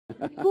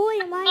Boy,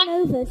 am I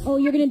nervous. Oh,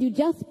 you're going to do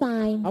just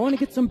fine. I want to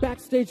get some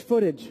backstage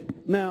footage.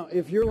 Now,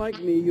 if you're like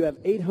me, you have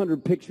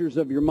 800 pictures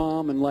of your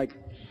mom and like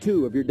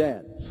 2 of your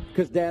dad,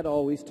 because Dad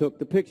always took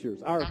the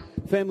pictures. Our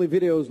family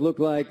videos look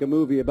like a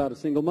movie about a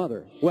single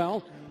mother.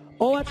 Well,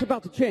 all that's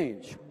about to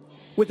change.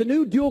 With the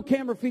new dual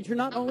camera feature,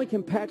 not only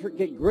can Patrick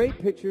get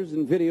great pictures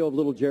and video of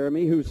little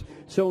Jeremy, who's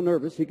so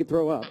nervous he could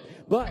throw up,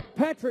 but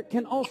Patrick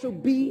can also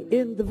be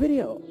in the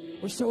video.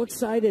 We're so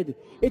excited.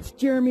 It's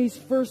Jeremy's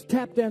first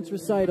tap dance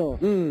recital.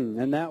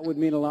 And that would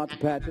mean a lot to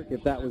Patrick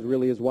if that was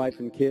really his wife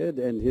and kid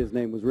and his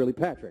name was really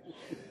Patrick.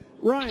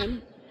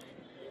 Ryan,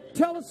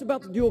 tell us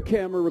about the dual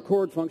camera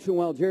record function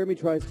while Jeremy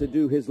tries to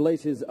do his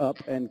laces up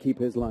and keep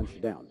his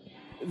lunch down.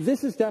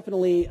 This is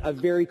definitely a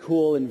very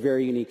cool and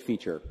very unique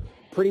feature.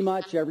 Pretty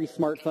much every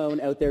smartphone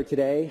out there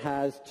today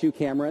has 2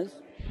 cameras,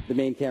 the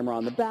main camera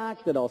on the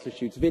back that also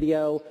shoots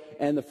video,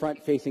 and the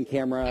front-facing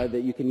camera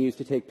that you can use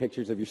to take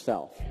pictures of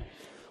yourself.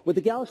 With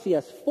the Galaxy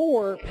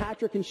S4,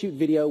 Patrick can shoot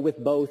video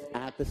with both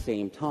at the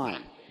same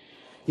time.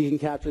 He can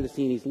capture the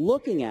scene he's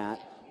looking at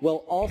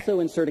while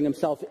also inserting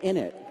himself in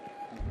it.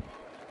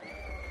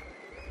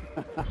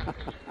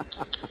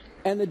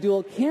 And the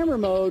dual camera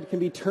mode can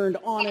be turned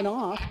on and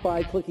off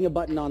by clicking a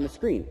button on the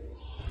screen.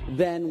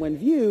 Then, when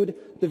viewed,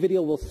 the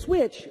video will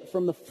switch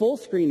from the full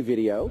screen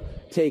video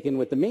taken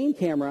with the main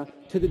camera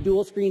to the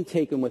dual screen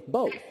taken with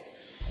both.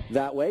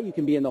 That way, you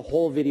can be in the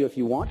whole video if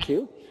you want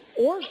to,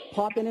 or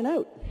pop in and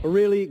out. A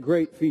really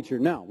great feature.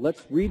 Now,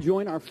 let's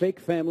rejoin our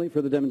fake family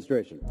for the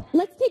demonstration.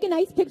 Let's take a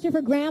nice picture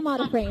for Grandma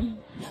to frame.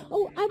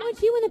 Oh, I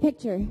want you in the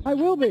picture. I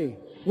will be.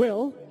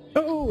 Will?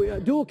 Oh,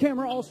 dual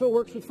camera also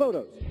works with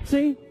photos.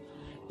 See?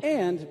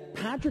 And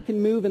Patrick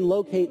can move and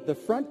locate the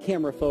front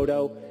camera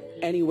photo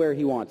anywhere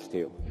he wants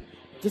to.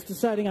 Just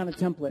deciding on a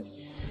template.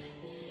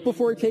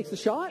 Before he takes the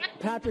shot,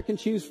 Patrick can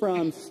choose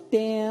from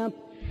stamp,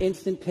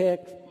 instant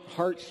pick,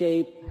 heart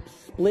shape,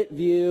 split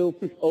view,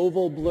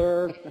 oval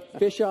blur,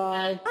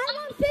 fisheye. I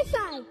want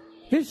fisheye.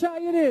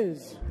 Fisheye it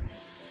is.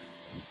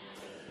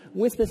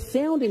 With the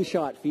sound in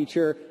shot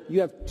feature, you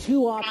have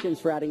 2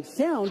 options for adding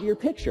sound to your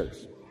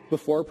pictures,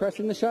 before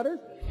pressing the shutter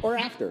or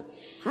after.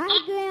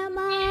 Hi,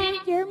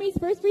 Grandma. Jeremy's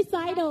first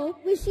recital.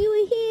 Wish you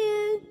were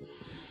here.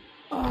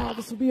 Oh,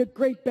 this will be a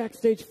great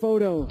backstage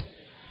photo.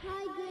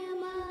 Hi,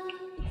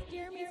 Grandma. It's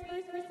Jeremy's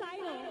first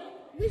recital.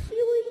 Wish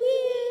you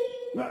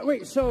were here.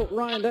 Wait, so,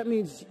 Ryan, that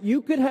means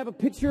you could have a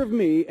picture of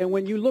me, and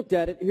when you looked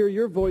at it, hear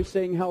your voice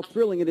saying how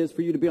thrilling it is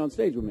for you to be on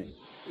stage with me.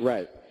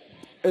 Right.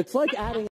 It's like adding